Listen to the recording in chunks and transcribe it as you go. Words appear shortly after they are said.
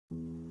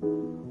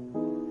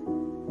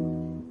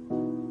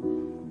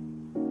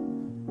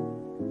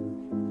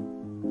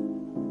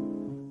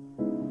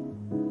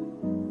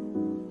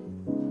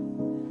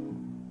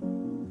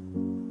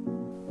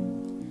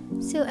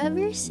So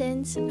ever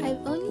since,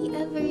 I've only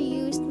ever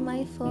used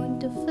my phone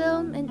to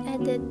film and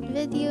edit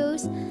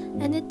videos,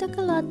 and it took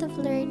a lot of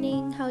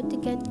learning how to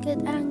get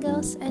good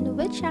angles and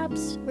which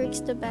apps works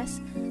the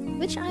best,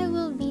 which I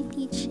will be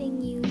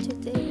teaching you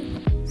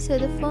today. So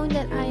the phone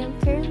that I am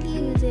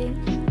currently using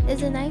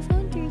is an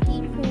iPhone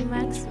 13 Pro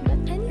Max, but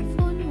any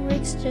phone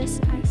works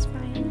just as fine.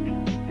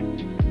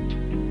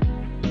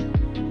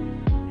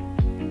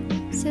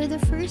 So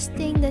the first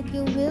thing that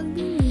you will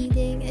be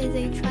needing is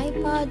a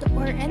tripod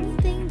or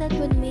anything that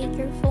would make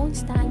your phone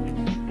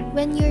stand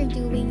when you're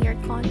doing your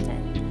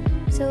content.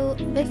 So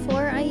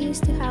before, I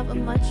used to have a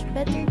much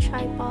better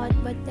tripod,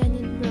 but then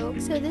it broke.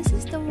 So this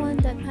is the one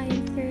that I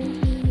am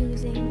currently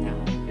using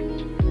now.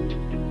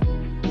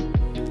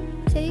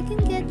 So you can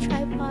get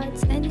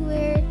tripods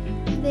anywhere.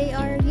 They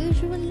are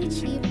usually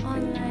cheap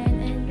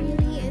online, and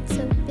really it's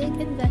a big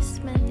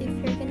investment if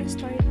you're gonna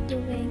start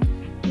doing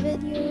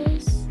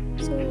videos.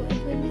 So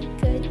it would be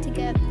good to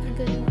get a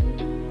good one.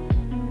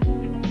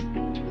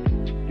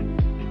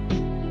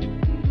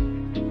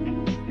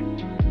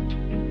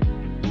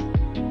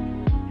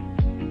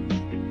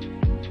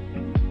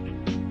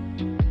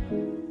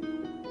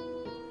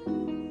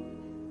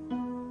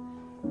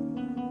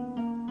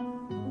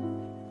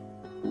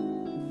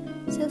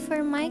 So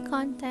for my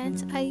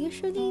content, I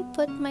usually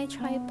put my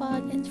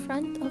tripod in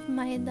front of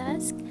my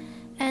desk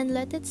and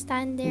let it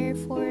stand there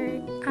for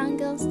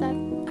angles that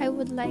I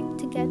would like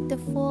to get the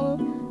full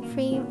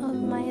frame of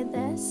my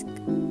desk.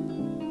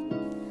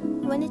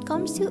 When it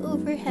comes to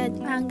overhead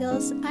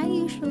angles, I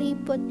usually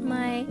put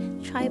my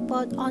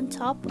tripod on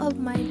top of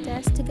my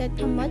desk to get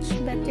a much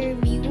better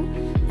view,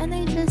 and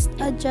I just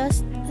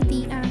adjust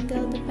the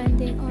angle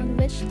depending on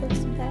which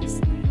looks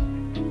best.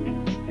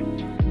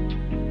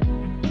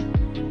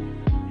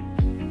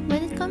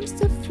 When it comes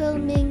to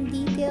filming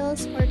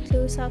details or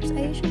close-ups,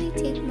 I usually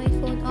take my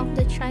phone off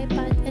the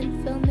tripod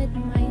and film it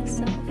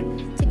myself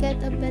to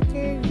get a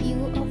better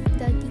view of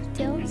the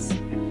details.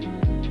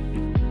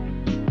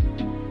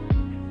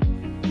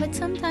 But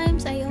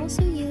sometimes I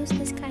also use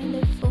this kind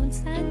of phone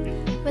stand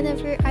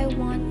whenever I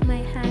want my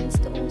hands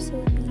to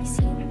also be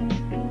seen.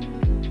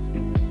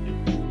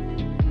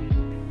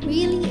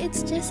 Really,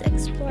 it's just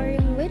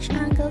exploring which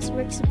angles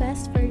works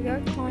best for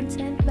your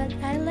content, but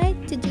I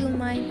like to do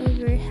mine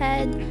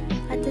overhead,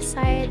 at the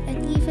side,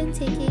 and even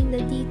taking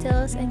the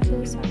details and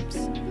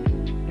close-ups.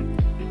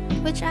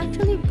 Which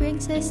actually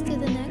brings us to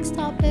the next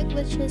topic,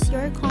 which is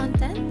your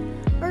content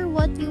or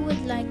what you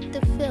would like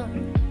to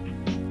film.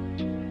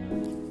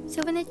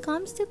 So when it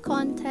comes to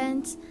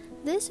contents,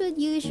 this would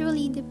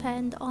usually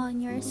depend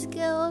on your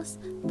skills,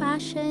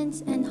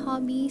 passions, and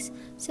hobbies,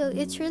 so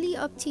it's really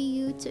up to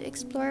you to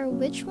explore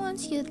which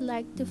ones you'd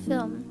like to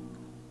film.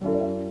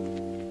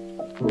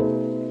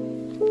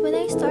 When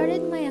I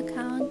started my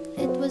account,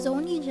 it was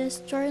only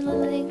just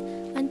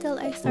journaling until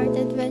I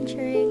started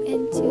venturing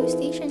into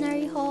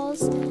stationery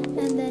hauls,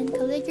 and then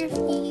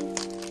calligraphy,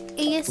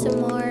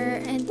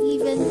 ASMR, and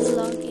even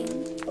vlogging.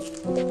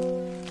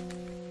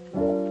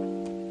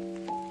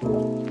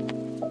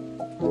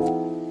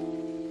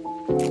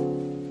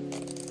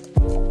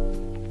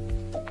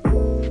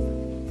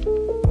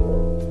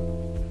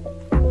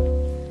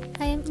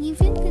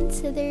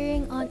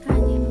 Considering on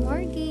adding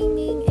more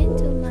gaming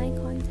into my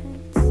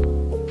contents.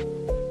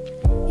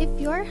 If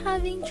you're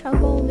having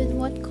trouble with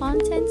what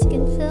contents you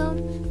can film,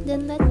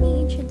 then let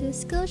me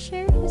introduce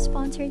Skillshare, who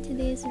sponsored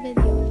today's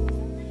video.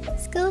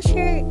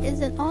 Skillshare is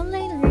an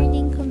online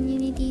learning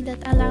community that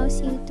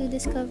allows you to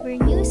discover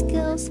new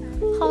skills,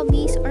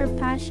 hobbies, or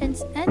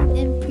passions and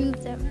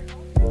improve them.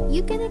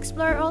 You can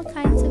explore all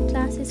kinds of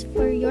classes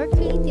for your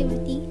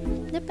creativity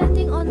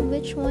depending on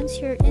which ones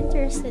you're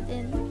interested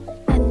in.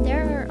 And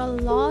there are a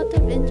lot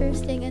of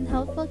interesting and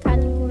helpful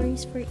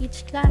categories for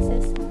each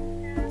classes,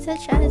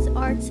 such as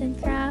arts and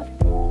craft,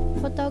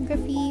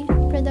 photography,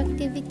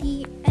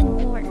 productivity, and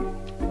more.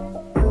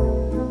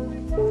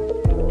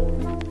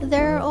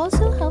 There are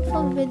also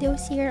helpful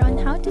videos here on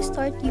how to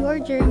start your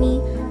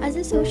journey as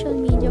a social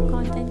media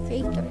content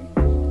creator.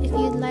 If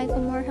you'd like a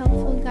more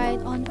helpful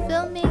guide on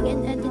filming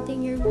and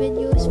editing your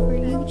videos for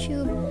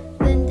YouTube,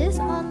 then this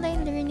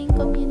online learning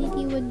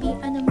community would be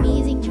an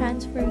amazing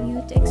chance for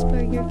you to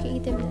explore your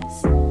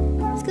creativeness.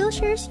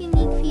 Skillshare's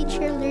unique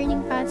feature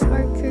learning paths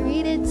are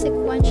curated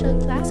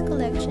sequential class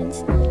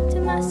collections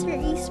to master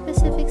a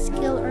specific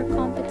skill or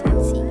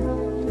competency.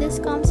 This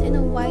comes in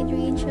a wide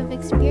range of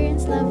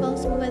experience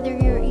levels, whether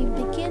you're a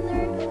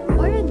beginner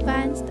or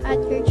advanced at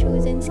your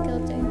chosen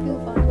skill to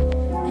improve on.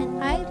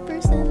 And I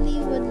personally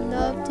would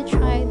love to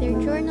try their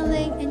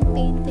journaling and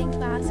painting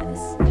classes.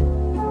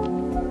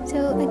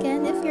 So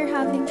again, if you're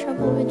having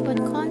trouble with what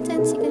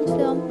contents you can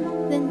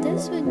film, then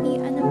this would be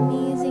an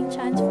amazing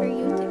chance for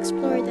you to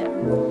explore them.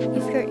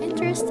 If you're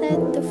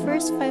interested, the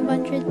first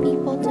 500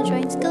 people to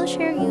join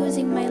Skillshare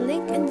using my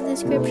link in the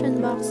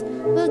description box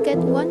will get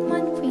 1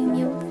 month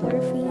premium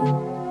for free.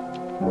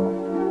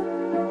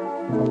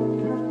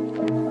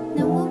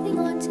 Now moving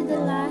on to the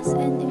last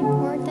and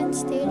important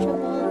stage of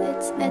all,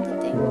 it's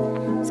editing.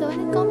 So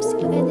when it comes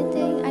to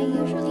editing, I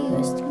usually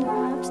use two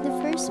apps. The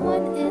first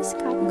one is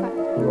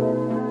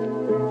CapCut.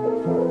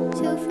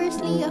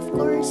 Firstly, of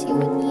course, you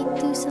would need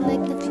to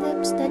select the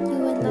clips that you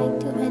would like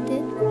to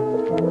edit.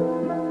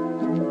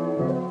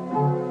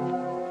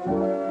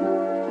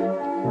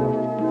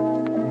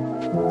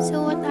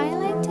 So what I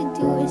like to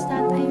do is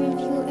that I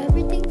review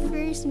everything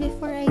first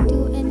before I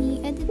do any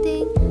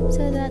editing,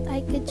 so that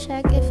I could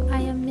check if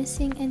I am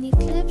missing any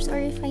clips or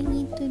if I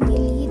need to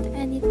delete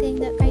anything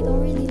that I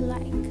don't really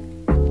like.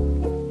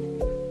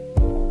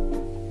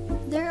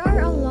 There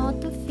are a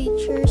lot of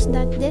features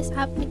that this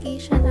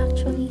application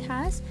actually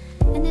has,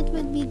 and it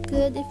would be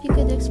good if you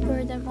could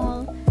explore them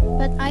all,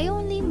 but I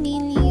only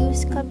mainly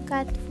use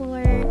CapCut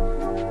for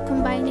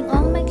combining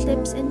all my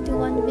clips into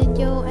one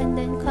video and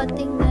then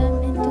cutting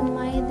them into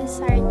my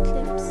desired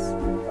clips.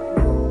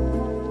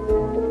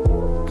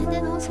 And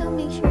then also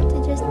make sure to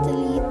just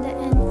delete the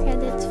end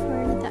credits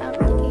for the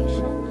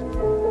application.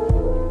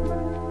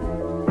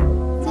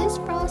 This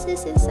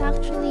process is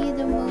actually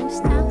the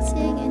most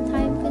taxing and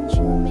time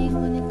consuming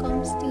when it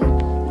comes to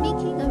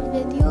making a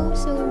video,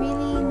 so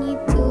really need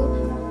to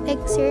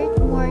exert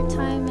more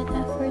time and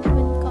effort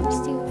when it comes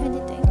to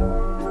editing.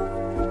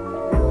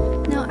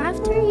 Now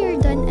after you're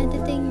done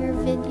editing your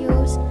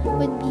videos,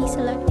 would be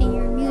selecting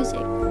your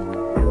music.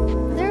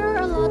 There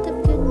are a lot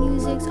of good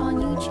musics on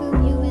YouTube.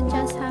 You would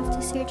just have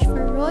to search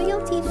for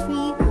royalty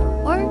free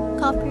or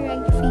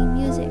copyright free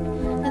music,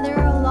 and there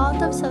are a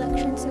lot of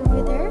selections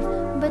over there,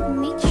 but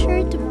make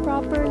sure to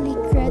properly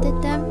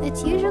credit them.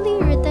 It's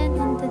usually written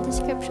in the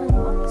description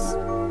box.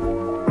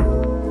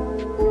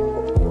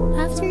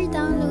 After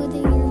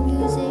downloading your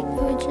music,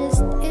 you would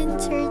just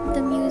insert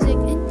the music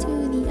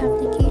into the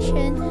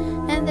application,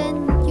 and then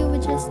you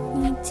would just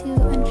need to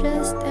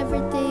adjust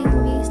everything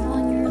based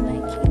on your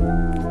liking.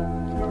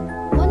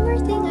 One more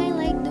thing I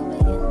like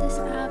doing in this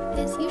app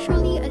is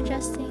usually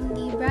adjusting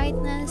the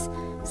brightness,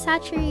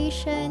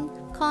 saturation,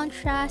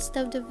 contrast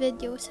of the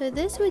video. So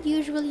this would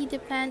usually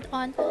depend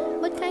on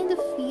what kind of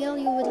feel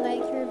you would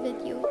like your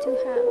video to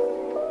have.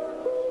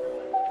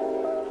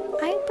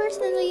 I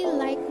personally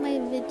like my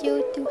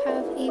video to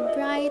have a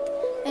bright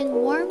and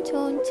warm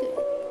tone to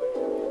it.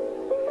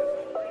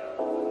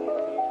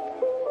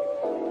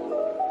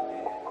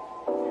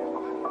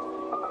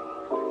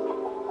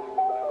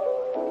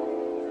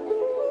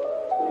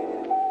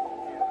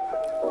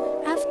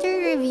 After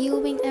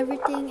reviewing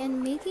everything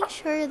and making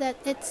sure that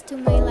it's to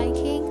my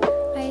liking,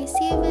 I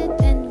save it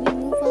and we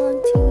move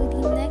on to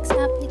the next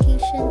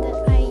application that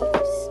I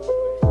use.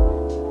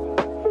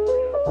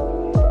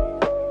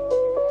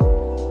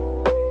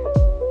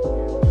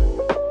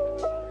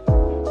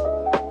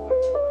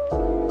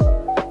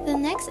 The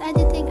next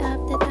editing app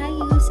that I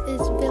use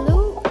is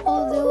Below,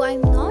 although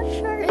I'm not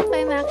sure if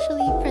I'm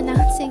actually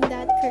pronouncing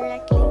that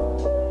correctly.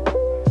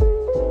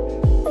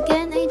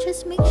 Again, I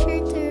just make sure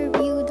to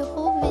review the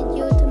whole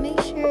video to make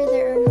sure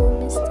there are no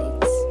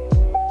mistakes.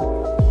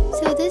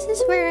 So this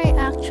is where I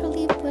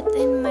actually put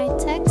in my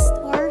text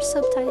or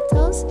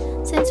subtitles,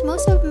 since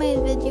most of my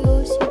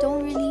videos you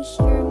don't really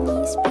hear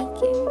me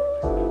speaking.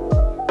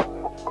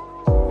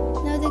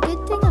 Now the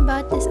good thing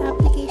about this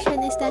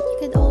application is that you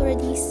could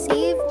already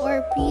save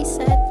or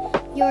preset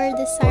your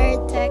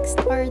desired text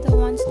or the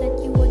ones that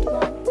you would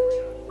want.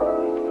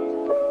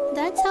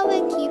 That's how I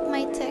keep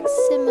my text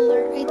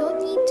similar. I don't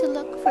need to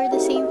look for the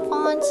same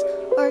fonts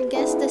or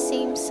guess the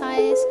same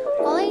size.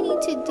 All I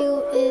need to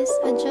do is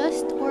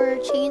adjust or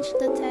change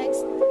the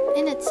text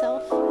in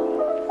itself.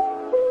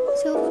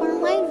 So for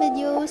my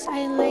videos,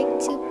 I like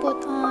to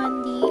put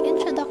on the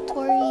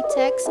introductory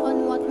text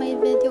on what my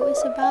video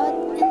is about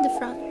in the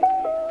front.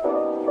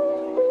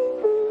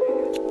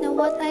 Now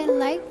what I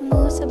like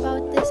most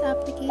about this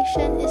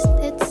application is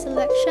its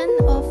selection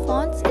of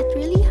fonts. It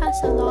really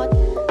has a lot,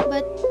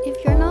 but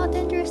if you're not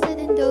interested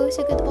in those,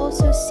 you could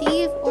also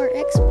save or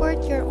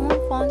export your own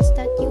fonts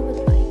that you would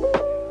like.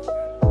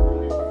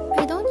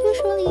 I don't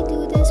usually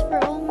do this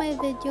for all my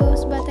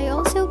videos, but I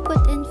also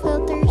put in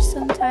filters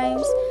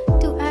sometimes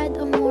to add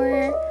a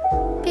more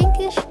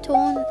pinkish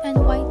tone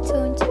and white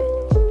tone to it.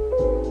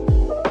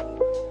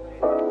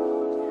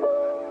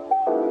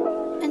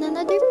 And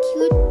another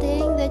cute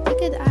thing that you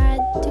could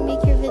add to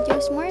make your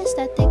videos more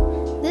aesthetic,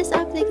 this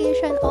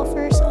application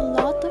offers a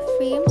lot of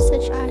frames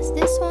such as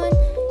this one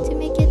to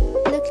make it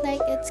look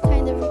like it's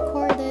kind of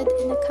recorded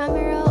in a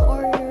camera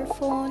or your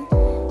phone,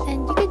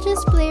 and you could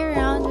just play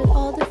around with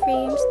all the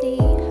frames they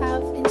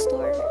have in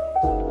store.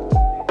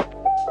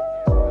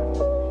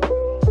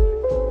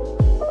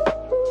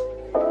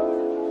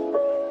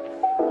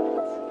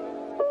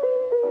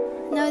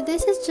 Now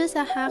this is just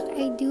a hack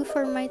I do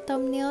for my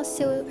thumbnails,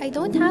 so I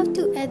don't have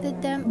to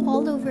edit them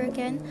all over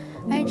again.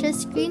 I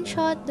just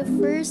screenshot the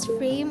first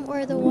frame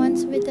or the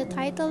ones with the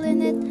title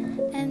in it,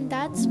 and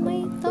that's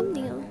my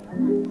thumbnail.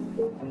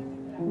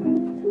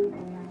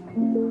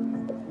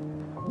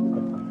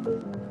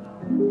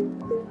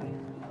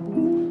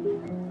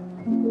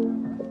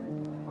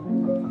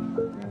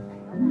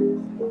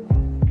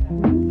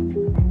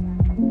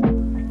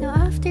 Now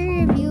after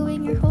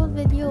reviewing your whole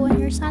video, when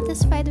you're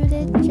satisfied with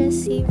it,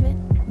 just save it.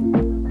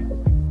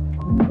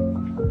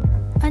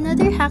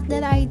 Another hack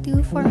that I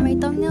do for my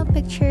thumbnail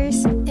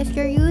pictures, if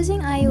you're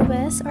using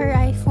iOS or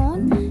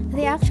iPhone,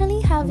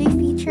 have a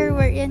feature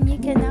wherein you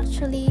can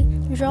actually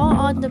draw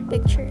on the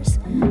pictures.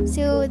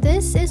 So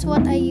this is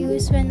what I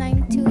use when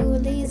I'm too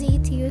lazy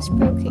to use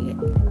Procreate.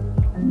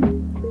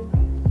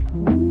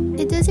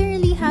 It doesn't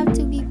really have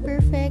to be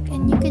perfect,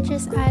 and you could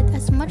just add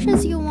as much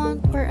as you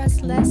want or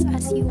as less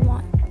as you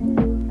want.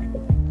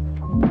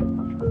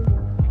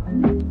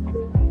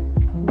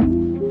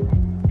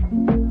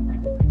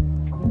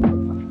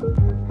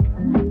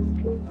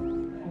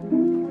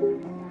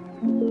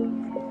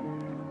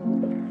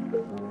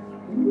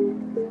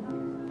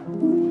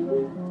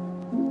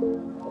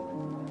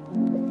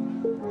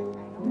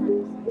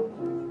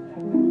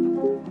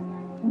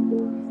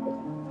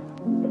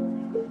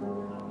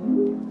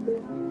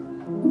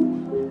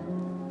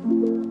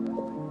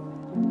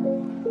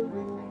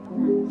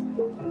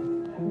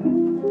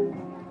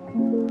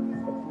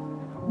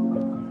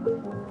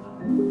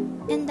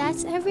 And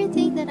that's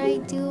everything that I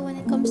do when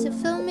it comes to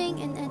filming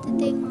and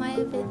editing my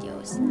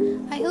videos.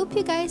 I hope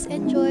you guys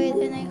enjoyed,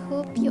 and I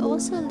hope you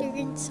also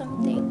learned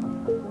something.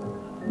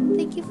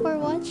 Thank you for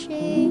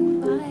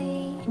watching.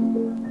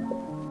 Bye.